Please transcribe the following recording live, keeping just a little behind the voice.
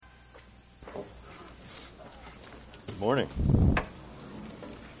Morning.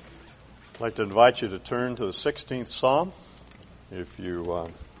 I'd like to invite you to turn to the 16th Psalm. If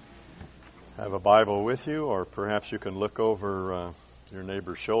you have a Bible with you, or perhaps you can look over your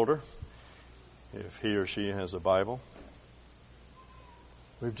neighbor's shoulder if he or she has a Bible.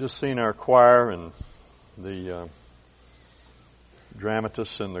 We've just seen our choir and the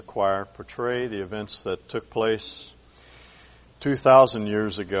dramatists in the choir portray the events that took place 2,000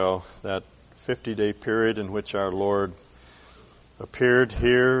 years ago, that 50-day period in which our Lord appeared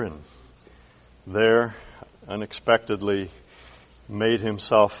here and there, unexpectedly made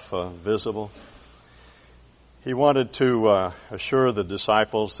himself visible. He wanted to assure the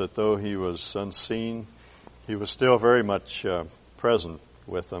disciples that though he was unseen, he was still very much present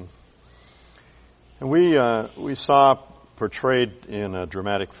with them. And we saw portrayed in a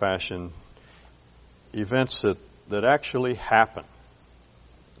dramatic fashion events that actually happened.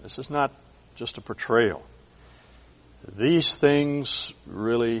 This is not just a portrayal. These things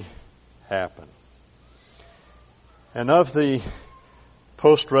really happen. And of the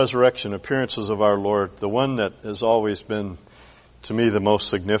post-resurrection appearances of our Lord, the one that has always been, to me, the most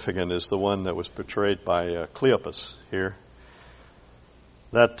significant is the one that was portrayed by Cleopas here.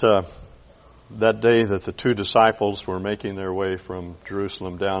 That day that the two disciples were making their way from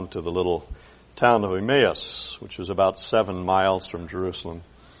Jerusalem down to the little town of Emmaus, which was about 7 miles from Jerusalem,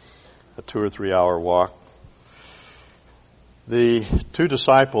 a 2 or 3 hour walk. The two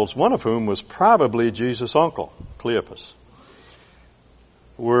disciples, one of whom was probably Jesus' uncle, Cleopas,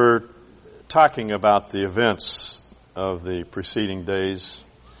 were talking about the events of the preceding days,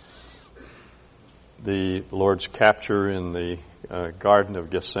 the Lord's capture in the Garden of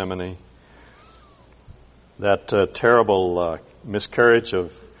Gethsemane, that terrible miscarriage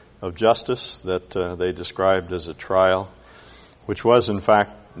of justice that they described as a trial, which was in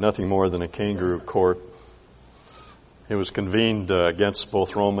fact nothing more than a kangaroo court. It was convened against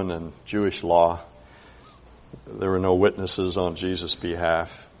both Roman and Jewish law. There were no witnesses on Jesus'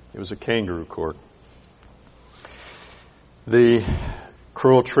 behalf. It was a kangaroo court. The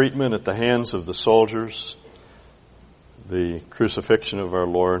cruel treatment at the hands of the soldiers, the crucifixion of our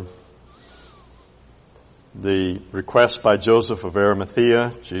Lord, the request by Joseph of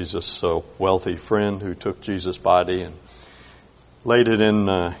Arimathea, Jesus' wealthy friend who took Jesus' body and laid it in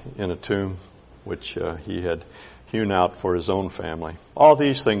a tomb which he had hewn out for his own family. All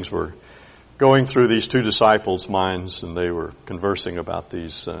these things were going through these two disciples' minds, and they were conversing about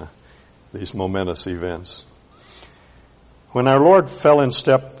these momentous events. When our Lord fell in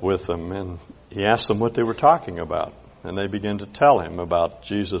step with them, and he asked them what they were talking about, and they began to tell him about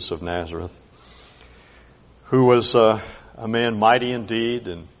Jesus of Nazareth, who was a man mighty in deed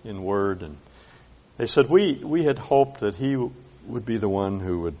and in word. And they said, we had hoped that he would be the one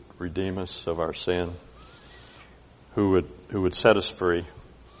who would redeem us of our sin, who would set us free.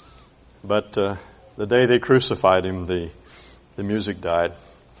 But the day they crucified him, the music died.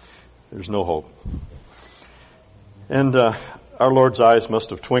 There's no hope. And our Lord's eyes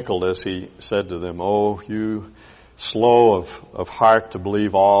must have twinkled as he said to them, "Oh, you slow of heart to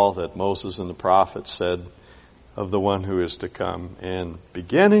believe all that Moses and the prophets said of the one who is to come." And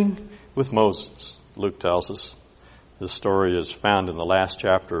beginning with Moses, Luke tells us, this story is found in the last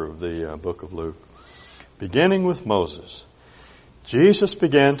chapter of the book of Luke. Beginning with Moses, Jesus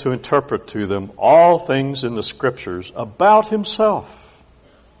began to interpret to them all things in the Scriptures about himself.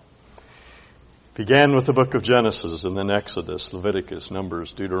 Began with the book of Genesis, and then Exodus, Leviticus,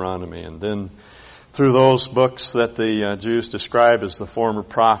 Numbers, Deuteronomy, and then through those books that the Jews describe as the former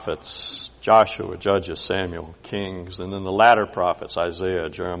prophets, Joshua, Judges, Samuel, Kings, and then the latter prophets, Isaiah,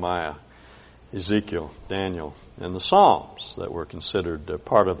 Jeremiah, Ezekiel, Daniel, and the Psalms that were considered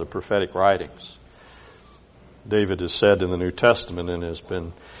part of the prophetic writings. David is said in the New Testament and has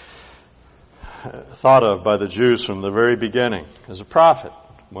been thought of by the Jews from the very beginning as a prophet,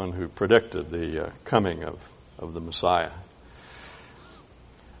 one who predicted the coming of the Messiah.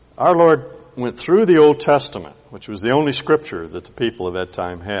 Our Lord went through the Old Testament, which was the only scripture that the people of that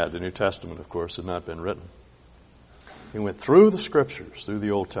time had. The New Testament, of course, had not been written. He went through the scriptures, through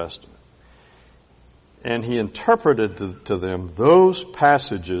the Old Testament, and he interpreted to them those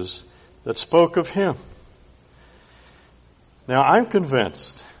passages that spoke of him. Now, I'm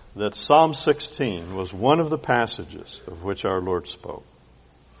convinced that Psalm 16 was one of the passages of which our Lord spoke.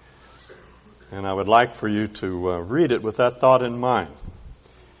 And I would like for you to read it with that thought in mind.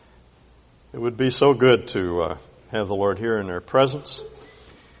 It would be so good to have the Lord here in our presence,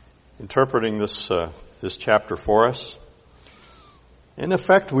 interpreting this chapter for us. In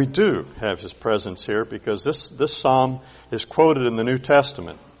effect, we do have his presence here because this psalm is quoted in the New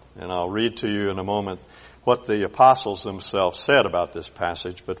Testament. And I'll read to you in a moment what the apostles themselves said about this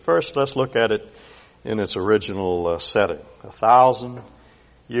passage. But first, let's look at it in its original setting. 1,000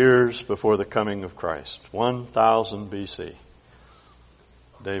 years before the coming of Christ, 1000 BC,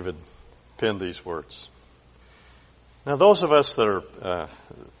 David penned these words. Now, those of us that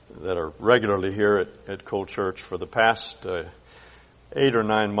are regularly here at Cold Church for the past 8 or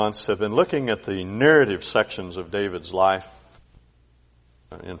 9 months have been looking at the narrative sections of David's life,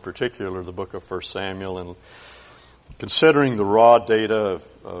 in particular the book of 1 Samuel, and considering the raw data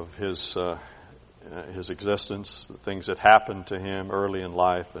of his existence, the things that happened to him early in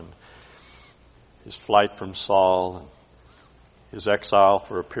life, and his flight from Saul, and his exile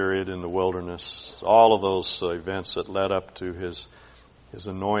for a period in the wilderness, all of those events that led up to his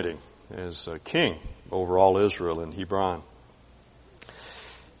anointing as king over all Israel in Hebron.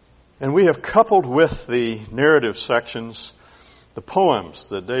 And we have coupled with the narrative sections the poems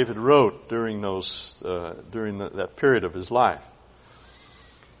that David wrote during that period of his life.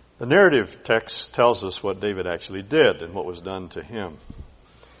 The narrative text tells us what David actually did and what was done to him.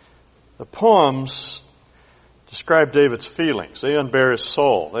 The poems describe David's feelings. They unbear his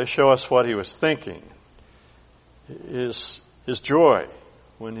soul. They show us what he was thinking. His joy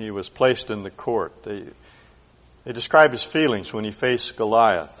when he was placed in the court. They describe his feelings when he faced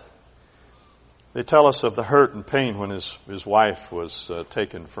Goliath. They tell us of the hurt and pain when his wife was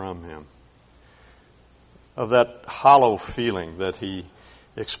taken from him. Of that hollow feeling that he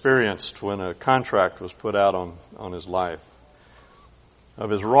experienced when a contract was put out on his life. Of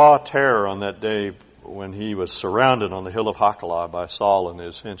his raw terror on that day when he was surrounded on the hill of Hachilah by Saul and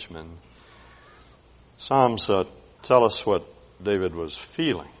his henchmen. Psalms tell us what David was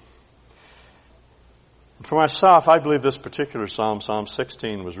feeling. And for myself, I believe this particular psalm, Psalm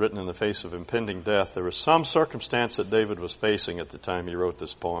 16, was written in the face of impending death. There was some circumstance that David was facing at the time he wrote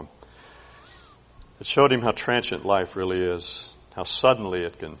this poem. It showed him how transient life really is, how suddenly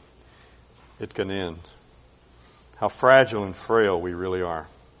it can end, how fragile and frail we really are.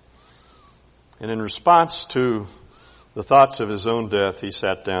 And in response to the thoughts of his own death, he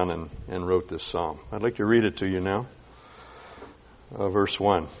sat down and wrote this psalm. I'd like to read it to you now. Verse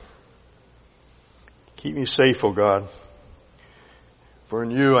 1. Keep me safe, O God, for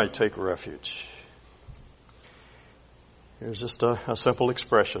in you I take refuge. Here's just a simple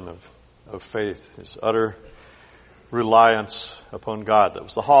expression of faith, his utter reliance upon God. That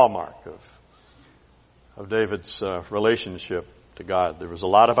was the hallmark of David's relationship to God. There was a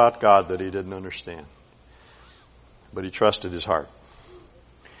lot about God that he didn't understand, but he trusted his heart.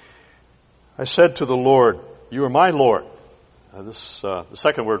 I said to the Lord, you are my Lord. The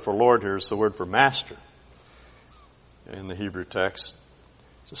second word for Lord here is the word for master in the Hebrew text.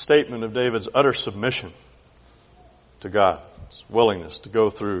 It's a statement of David's utter submission to God, his willingness to go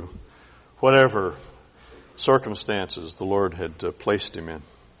through whatever circumstances the Lord had placed him in.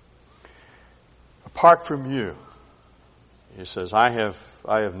 Apart from you, he says, I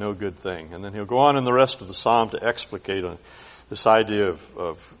have no good thing. And then he'll go on in the rest of the psalm to explicate on this idea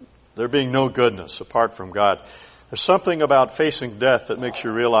of there being no goodness apart from God. There's something about facing death that makes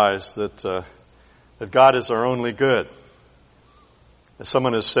you realize that God is our only good. As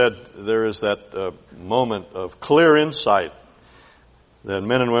someone has said, there is that moment of clear insight that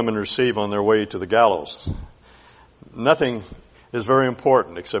men and women receive on their way to the gallows. Nothing is very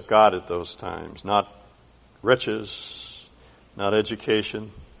important except God at those times. Not riches, not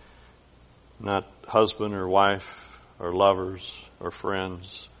education, not husband or wife or lovers or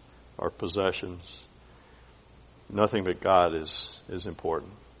friends or possessions. Nothing but God is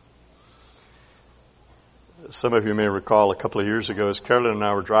important. Some of you may recall a couple of years ago as Carolyn and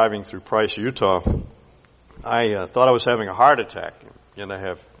I were driving through Price, Utah, I thought I was having a heart attack. And I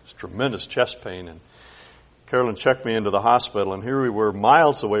have tremendous chest pain, and Carolyn checked me into the hospital, and here we were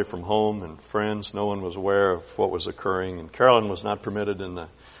miles away from home and friends. No one was aware of what was occurring, and Carolyn was not permitted in the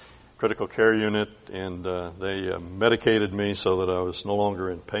critical care unit, and they medicated me so that I was no longer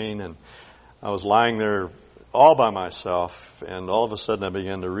in pain, and I was lying there all by myself, and all of a sudden I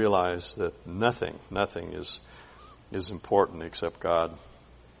began to realize that nothing is important except God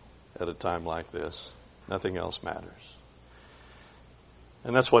at a time like this. Nothing else matters.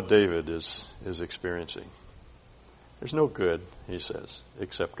 And that's what David is experiencing. There's no good, he says,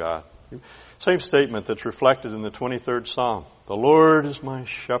 except God. Same statement that's reflected in the 23rd Psalm. The Lord is my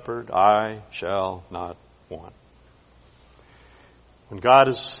shepherd, I shall not want. When God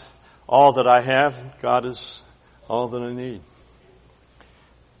is all that I have, God is all that I need.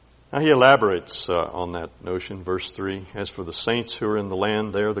 Now he elaborates on that notion, verse 3. As for the saints who are in the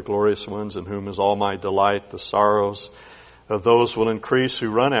land, they are the glorious ones in whom is all my delight. The sorrows of those will increase who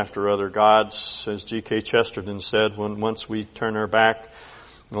run after other gods. As G.K. Chesterton said, once we turn our back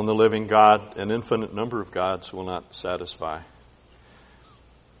on the living God, an infinite number of gods will not satisfy.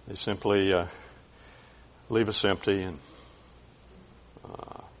 They simply leave us empty and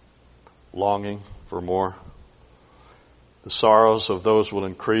longing for more. The sorrows of those will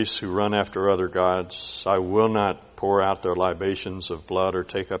increase who run after other gods. I will not pour out their libations of blood or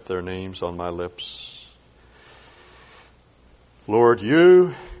take up their names on my lips. Lord,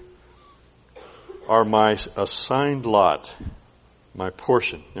 you are my assigned lot, my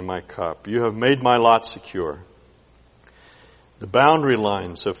portion in my cup. You have made my lot secure. The boundary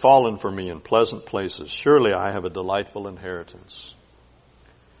lines have fallen for me in pleasant places. Surely I have a delightful inheritance.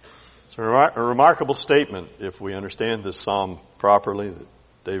 It's a remarkable statement if we understand this psalm properly, that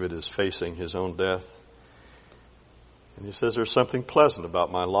David is facing his own death. And he says there's something pleasant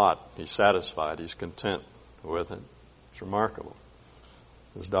about my lot. He's satisfied. He's content with it. It's remarkable,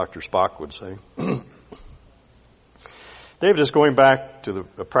 as Dr. Spock would say. David is going back to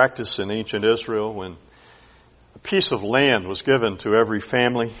a practice in ancient Israel when a piece of land was given to every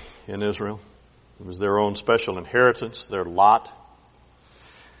family in Israel. It was their own special inheritance, their lot.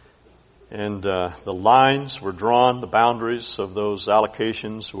 And the lines were drawn, the boundaries of those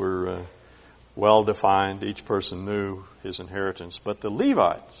allocations were well defined. Each person knew his inheritance. But the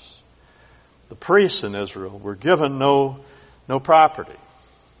Levites, the priests in Israel, were given no property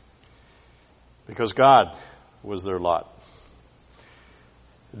because God was their lot.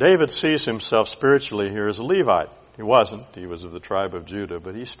 David sees himself spiritually here as a Levite. He wasn't. He was of the tribe of Judah.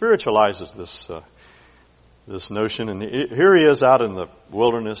 But he spiritualizes this notion. And here he is out in the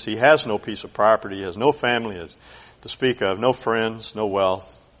wilderness. He has no piece of property. He has no family to speak of, no friends, no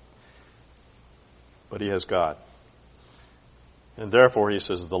wealth. But he has God. And therefore, he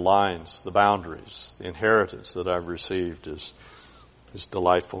says, the lines, the boundaries, the inheritance that I've received is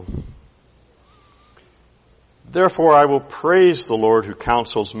delightful. Therefore, I will praise the Lord who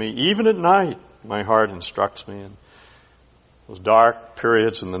counsels me. Even at night, my heart instructs me. In those dark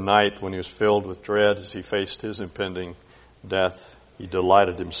periods in the night when he was filled with dread as he faced his impending death, he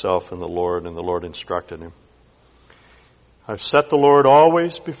delighted himself in the Lord, and the Lord instructed him. I've set the Lord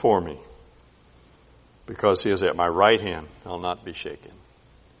always before me. Because he is at my right hand, I'll not be shaken.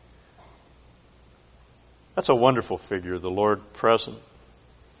 That's a wonderful figure, the Lord present,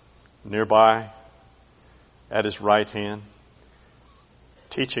 nearby, at his right hand,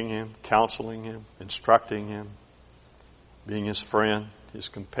 teaching him, counseling him, instructing him, being his friend, his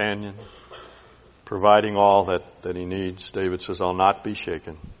companion, providing all that he needs. David says, I'll not be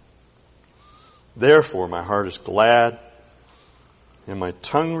shaken. Therefore, my heart is glad, and my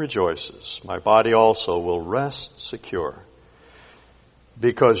tongue rejoices. My body also will rest secure,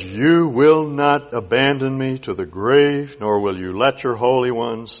 because you will not abandon me to the grave, nor will you let your Holy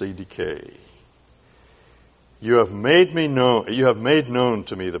One see decay. You have made known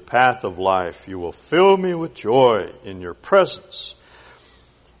to me the path of life. You will fill me with joy in your presence.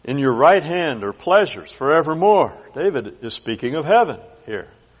 In your right hand are pleasures forevermore. David is speaking of heaven here.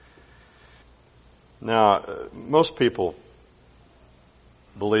 Now, most people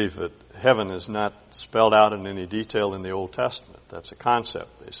believe that heaven is not spelled out in any detail in the Old Testament. That's a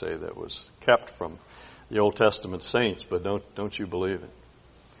concept, they say, that was kept from the Old Testament saints, but don't you believe it?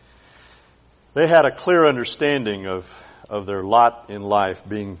 They had a clear understanding of their lot in life,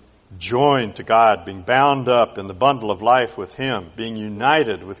 being joined to God, being bound up in the bundle of life with Him, being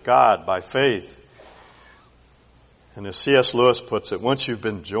united with God by faith. And as C.S. Lewis puts it, once you've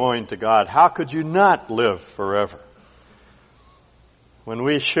been joined to God, how could you not live forever? When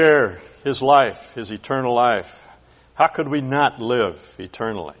we share His life, His eternal life, how could we not live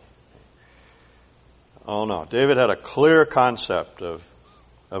eternally? Oh no, David had a clear concept of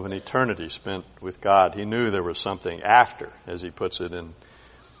an eternity spent with God. He knew there was something after, as he puts it in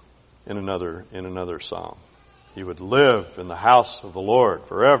another psalm. He would live in the house of the Lord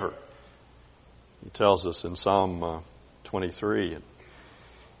forever. He tells us in Psalm 23, and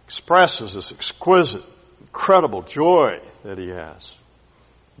expresses this exquisite, incredible joy that he has,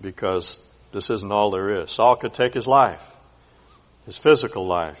 because this isn't all there is. Saul could take his life, his physical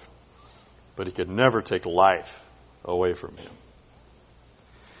life, but he could never take life away from him.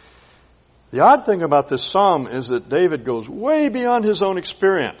 The odd thing about this psalm is that David goes way beyond his own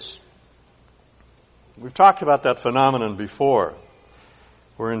experience. We've talked about that phenomenon before,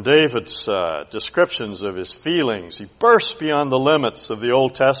 where in David's descriptions of his feelings, he bursts beyond the limits of the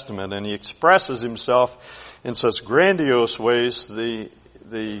Old Testament, and he expresses himself in such grandiose ways the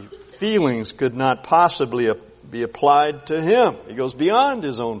feelings could not possibly be applied to him. He goes beyond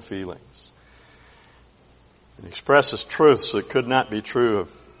his own feelings. He expresses truths that could not be true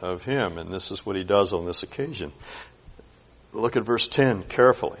of him, and this is what he does on this occasion. Look at verse 10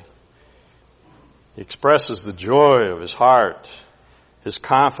 carefully. He expresses the joy of his heart, his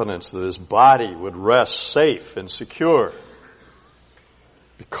confidence that his body would rest safe and secure.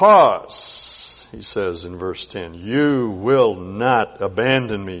 Because, he says in verse 10, you will not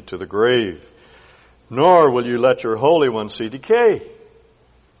abandon me to the grave, nor will you let your Holy One see decay.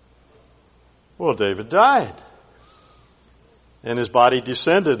 Well, David died, and his body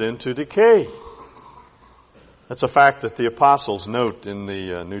descended into decay. That's a fact that the apostles note in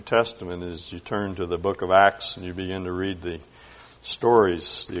the New Testament as you turn to the book of Acts and you begin to read the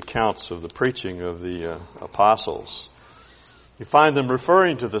stories, the accounts of the preaching of the apostles. You find them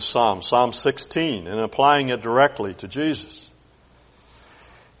referring to this psalm, Psalm 16, and applying it directly to Jesus.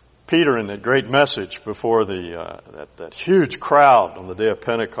 Peter, in that great message before that huge crowd on the day of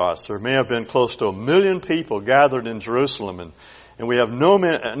Pentecost, there may have been close to 1 million people gathered in Jerusalem, and we have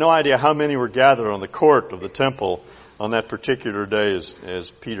no idea how many were gathered on the court of the temple on that particular day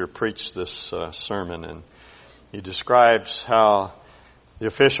as Peter preached this sermon. And he describes how the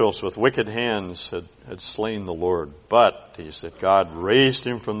officials with wicked hands had slain the Lord. But, he said, God raised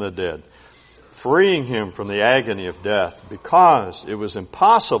him from the dead, freeing him from the agony of death, because it was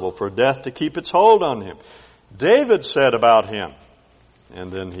impossible for death to keep its hold on him. David said about him,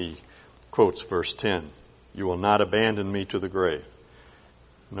 and then he quotes verse 10, you will not abandon me to the grave,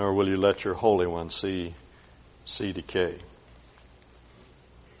 nor will you let your Holy One see decay.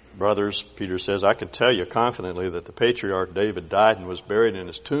 Brothers, Peter says, I can tell you confidently that the patriarch David died and was buried, and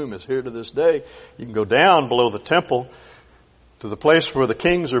his tomb is here to this day. You can go down below the temple to the place where the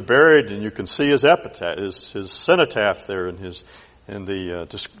kings are buried, and you can see his epitaph, his cenotaph there, and the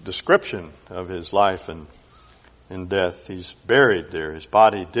description of his life and death. He's buried there. His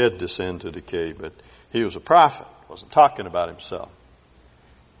body did descend to decay, but he was a prophet. He wasn't talking about himself.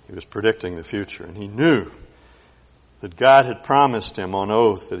 He was predicting the future, and he knew that God had promised him on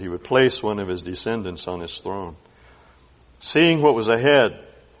oath that he would place one of his descendants on his throne. Seeing what was ahead,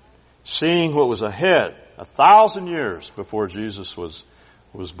 1,000 years before Jesus was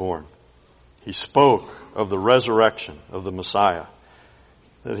born, he spoke of the resurrection of the Messiah,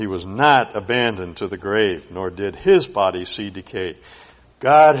 that he was not abandoned to the grave, nor did his body see decay.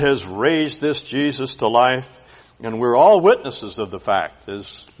 God has raised this Jesus to life, and we're all witnesses of the fact,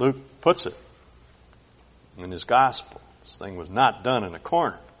 as Luke puts it in his gospel. This thing was not done in a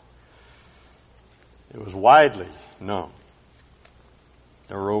corner. It was widely known.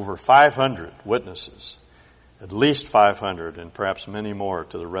 There were over 500 witnesses, at least 500 and perhaps many more,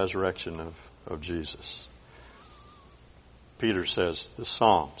 to the resurrection of Jesus. Peter says the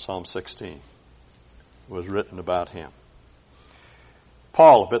Psalm 16, was written about him.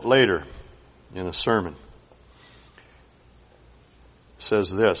 Paul, a bit later in a sermon,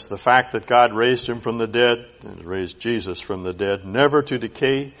 says this, the fact that God raised him from the dead, and raised Jesus from the dead, never to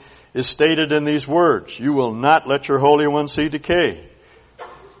decay, is stated in these words, you will not let your Holy One see decay.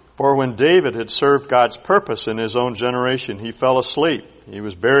 For when David had served God's purpose in his own generation, he fell asleep. He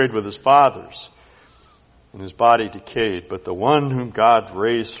was buried with his fathers, and his body decayed. But the one whom God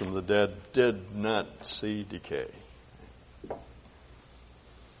raised from the dead did not see decay.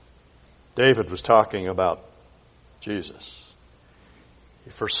 David was talking about Jesus. He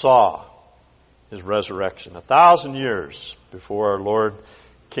foresaw his resurrection. 1,000 years before our Lord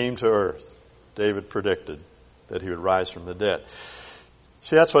came to earth, David predicted that he would rise from the dead.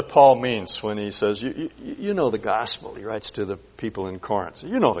 See, that's what Paul means when he says, you know the gospel. He writes to the people in Corinth.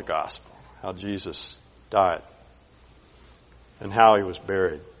 You know the gospel, how Jesus died, and how he was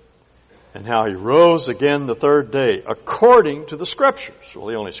buried, and how he rose again the third day, according to the Scriptures. Well,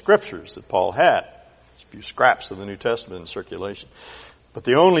 the only Scriptures that Paul had. There's a few scraps of the New Testament in circulation. But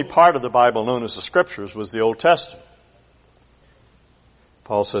the only part of the Bible known as the Scriptures was the Old Testament.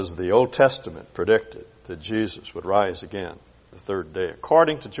 Paul says the Old Testament predicted that Jesus would rise again the third day,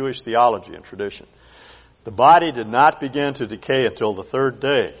 according to Jewish theology and tradition. The body did not begin to decay until the third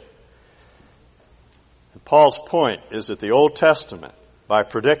day. And Paul's point is that the Old Testament, by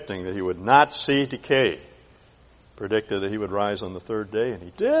predicting that he would not see decay, predicted that he would rise on the third day, and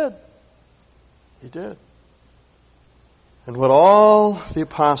he did. He did. And what all the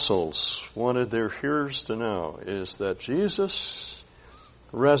apostles wanted their hearers to know is that Jesus'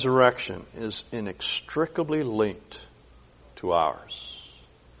 resurrection is inextricably linked to ours.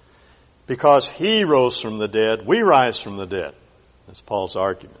 Because he rose from the dead, we rise from the dead. That's Paul's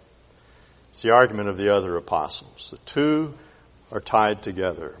argument. It's the argument of the other apostles. The two are tied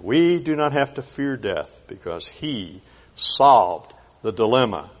together. We do not have to fear death because he solved the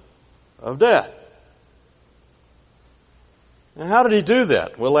dilemma of death. And how did he do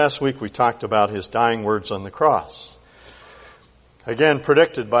that? Well, last week we talked about his dying words on the cross. Again,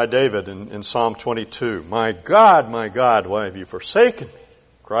 predicted by David in Psalm 22. My God, why have you forsaken me?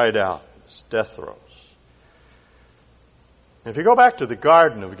 Cried out his death throes. If you go back to the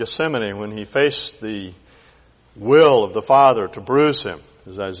Garden of Gethsemane when he faced the will of the Father to bruise him,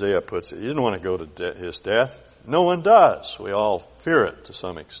 as Isaiah puts it, he didn't want to go to his death. No one does. We all fear it to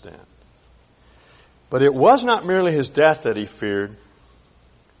some extent. But it was not merely his death that he feared.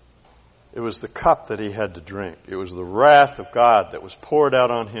 It was the cup that he had to drink. It was the wrath of God that was poured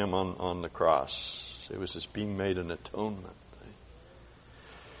out on him on the cross. It was his being made an atonement.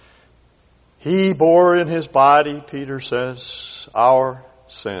 He bore in his body, Peter says, our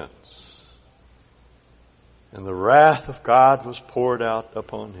sins. And the wrath of God was poured out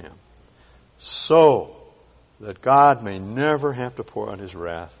upon him, so that God may never have to pour out his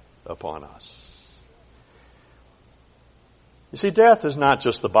wrath upon us. You see, death is not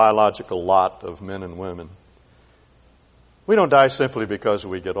just the biological lot of men and women. We don't die simply because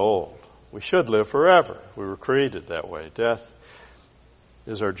we get old. We should live forever. We were created that way. Death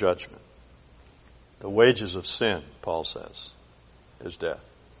is our judgment. The wages of sin, Paul says, is death.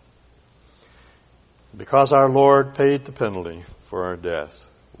 Because our Lord paid the penalty for our death,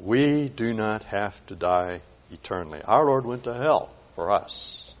 we do not have to die eternally. Our Lord went to hell for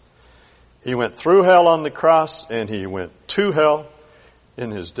us. He went through hell on the cross, and he went to hell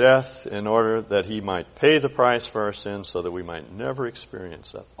in his death in order that he might pay the price for our sins so that we might never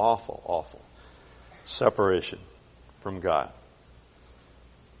experience that awful, awful separation from God.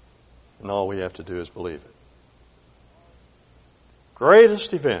 And all we have to do is believe it.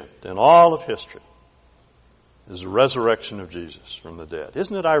 Greatest event in all of history is the resurrection of Jesus from the dead.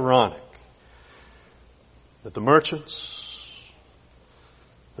 Isn't it ironic that the merchants,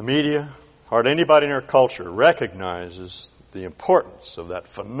 the media, hardly anybody in our culture recognizes the importance of that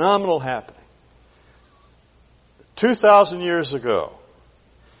phenomenal happening? 2,000 years ago,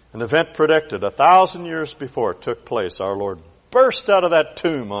 an event predicted 1,000 years before it took place. Our Lord burst out of that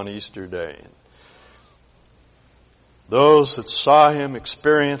tomb on Easter Day. Those that saw him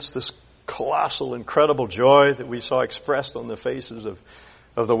experience this colossal, incredible joy that we saw expressed on the faces of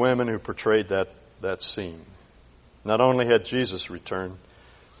the women who portrayed that scene. Not only had Jesus returned,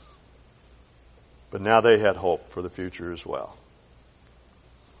 but now they had hope for the future as well.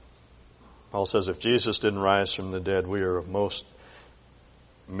 Paul says if Jesus didn't rise from the dead, we are most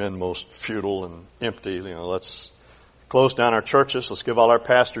futile and empty. Let's close down our churches. Let's give all our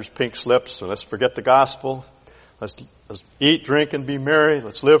pastors pink slips. And let's forget the gospel. Let's eat, drink, and be merry.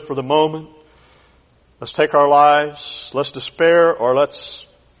 Let's live for the moment. Let's take our lives. Let's despair, or let's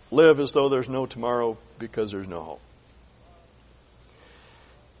live as though there's no tomorrow because there's no hope.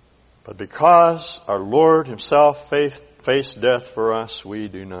 But because our Lord himself faced death for us, we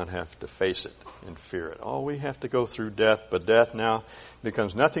do not have to face it and fear it. Oh, we have to go through death, but death now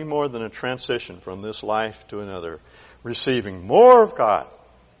becomes nothing more than a transition from this life to another, receiving more of God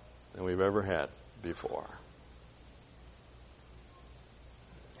than we've ever had before.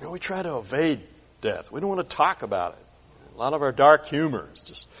 We try to evade death. We don't want to talk about it. A lot of our dark humor is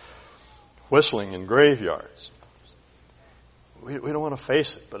just whistling in graveyards. We don't want to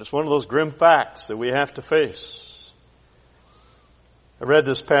face it, but it's one of those grim facts that we have to face. I read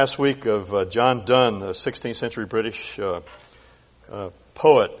this past week of John Donne, the 16th century British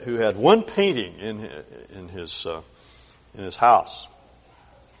poet, who had one painting in his house.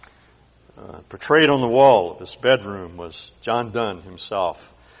 Portrayed on the wall of his bedroom was John Donne himself,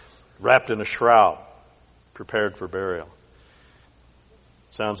 wrapped in a shroud, prepared for burial.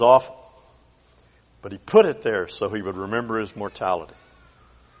 Sounds awful. But he put it there so he would remember his mortality.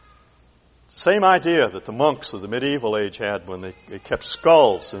 It's the same idea that the monks of the medieval age had when they kept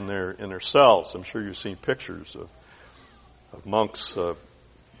skulls in their cells. I'm sure you've seen pictures of monks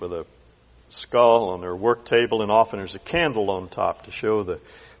with a skull on their work table, and often there's a candle on top to show the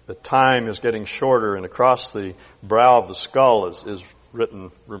time is getting shorter, and across the brow of the skull is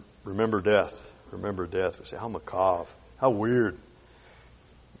written, remember death, remember death. We say, how macabre, how weird.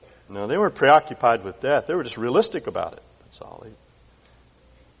 No, they weren't preoccupied with death. They were just realistic about it. That's all.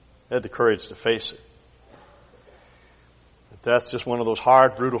 They had the courage to face it. But that's just one of those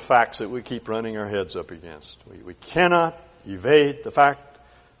hard, brutal facts that we keep running our heads up against. We cannot evade the fact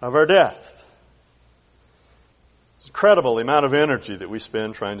of our death. It's incredible the amount of energy that we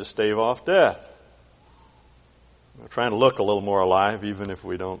spend trying to stave off death. We're trying to look a little more alive, even if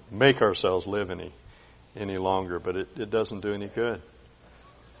we don't make ourselves live any longer, but it doesn't do any good.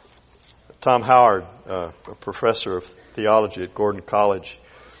 Tom Howard, a professor of theology at Gordon College,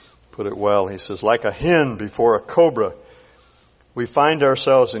 put it well. He says, like a hen before a cobra, we find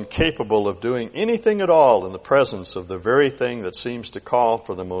ourselves incapable of doing anything at all in the presence of the very thing that seems to call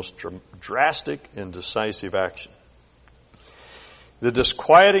for the most drastic and decisive action. The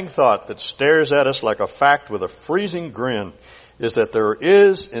disquieting thought that stares at us like a fact with a freezing grin is that there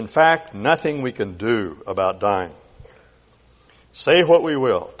is, in fact, nothing we can do about dying. Say what we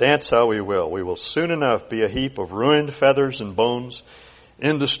will, dance how we will soon enough be a heap of ruined feathers and bones,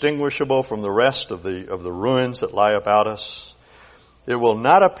 indistinguishable from the rest of the ruins that lie about us. It will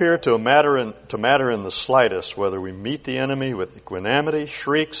not appear to matter in the slightest whether we meet the enemy with equanimity,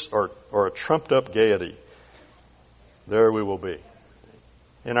 shrieks, or a trumped-up gaiety. There we will be.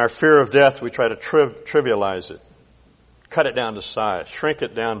 In our fear of death, we try to trivialize it, cut it down to size, shrink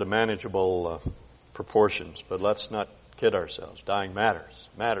it down to manageable proportions. But let's not kid ourselves. Dying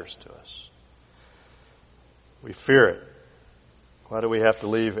matters to us. We fear it. Why do we have to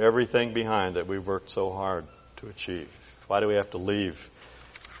leave everything behind that we've worked so hard to achieve? Why do we have to leave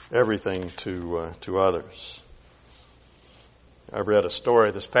everything to others? I read a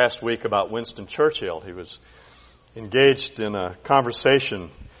story this past week about Winston Churchill. He was engaged in a conversation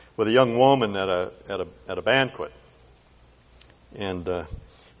with a young woman at a banquet, and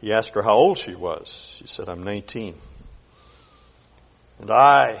he asked her how old she was. She said, "I'm 19. And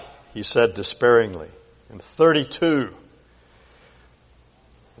I," he said despairingly, "am 32.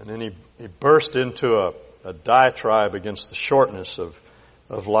 And then he burst into a diatribe against the shortness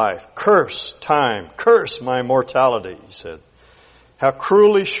of life. "Curse time, curse my mortality," he said. "How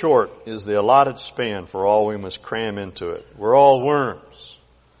cruelly short is the allotted span for all we must cram into it. We're all worms."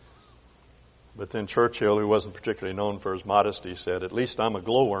 But then Churchill, who wasn't particularly known for his modesty, said, "At least I'm a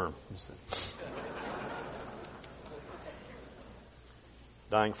glowworm." He said.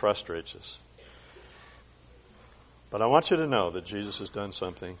 Dying frustrates us. But I want you to know that Jesus has done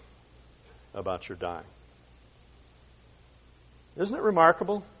something about your dying. Isn't it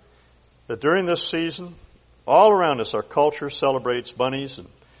remarkable that during this season, all around us, our culture celebrates bunnies and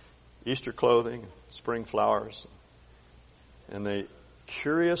Easter clothing, and spring flowers, and they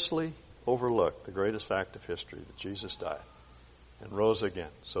curiously overlook the greatest fact of history, that Jesus died and rose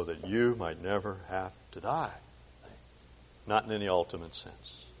again so that you might never have to die. Not in any ultimate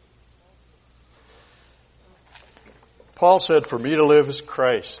sense. Paul said, "For me to live is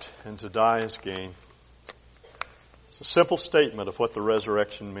Christ, and to die is gain." It's a simple statement of what the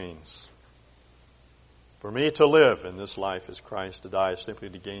resurrection means. For me to live in this life is Christ, to die is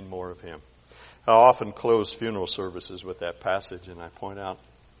simply to gain more of Him. I often close funeral services with that passage, and I point out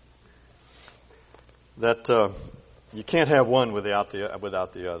that you can't have one without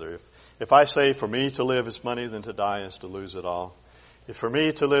the other. If I say, "For me to live is money, then to die is to lose it all." If for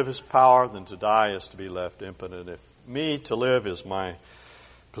me to live is power, then to die is to be left impotent. If me to live is my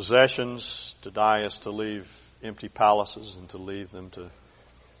possessions, to die is to leave empty palaces and to leave them to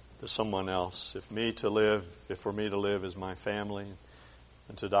someone else. If for me to live is my family,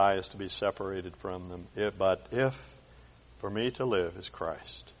 and to die is to be separated from them. But if for me to live is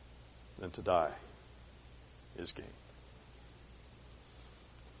Christ, then to die is gain.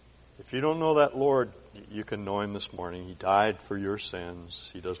 If you don't know that Lord, you can know Him this morning. He died for your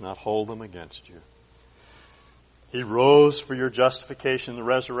sins. He does not hold them against you. He rose for your justification. The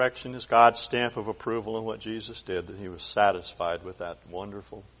resurrection is God's stamp of approval on what Jesus did, that He was satisfied with that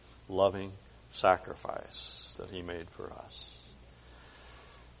wonderful, loving sacrifice that He made for us.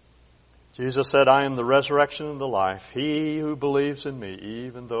 Jesus said, "I am the resurrection and the life. He who believes in me,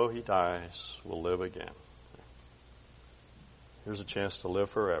 even though he dies, will live again." Here's a chance to live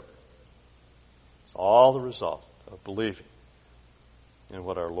forever. It's all the result of believing in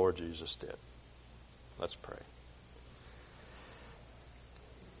what our Lord Jesus did. Let's pray.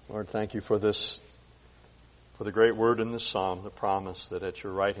 Lord, thank you for this, for the great word in this psalm, the promise that at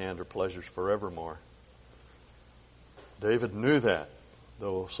your right hand are pleasures forevermore. David knew that,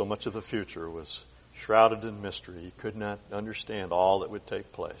 though so much of the future was shrouded in mystery. He could not understand all that would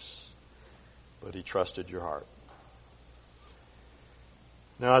take place, but he trusted your heart.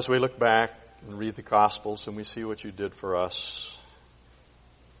 Now, as we look back and read the Gospels and we see what you did for us,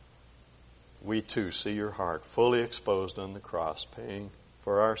 we too see your heart fully exposed on the cross, paying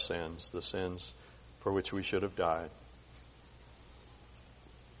for our sins, the sins for which we should have died.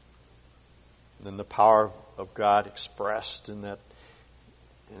 And then the power of God expressed in that,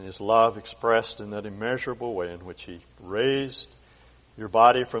 in His love expressed in that immeasurable way in which He raised your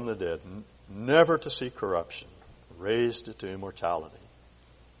body from the dead, never to see corruption, raised it to immortality,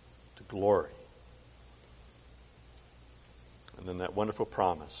 to glory. And then that wonderful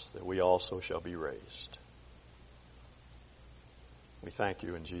promise that we also shall be raised. We thank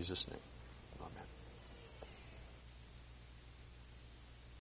you in Jesus' name.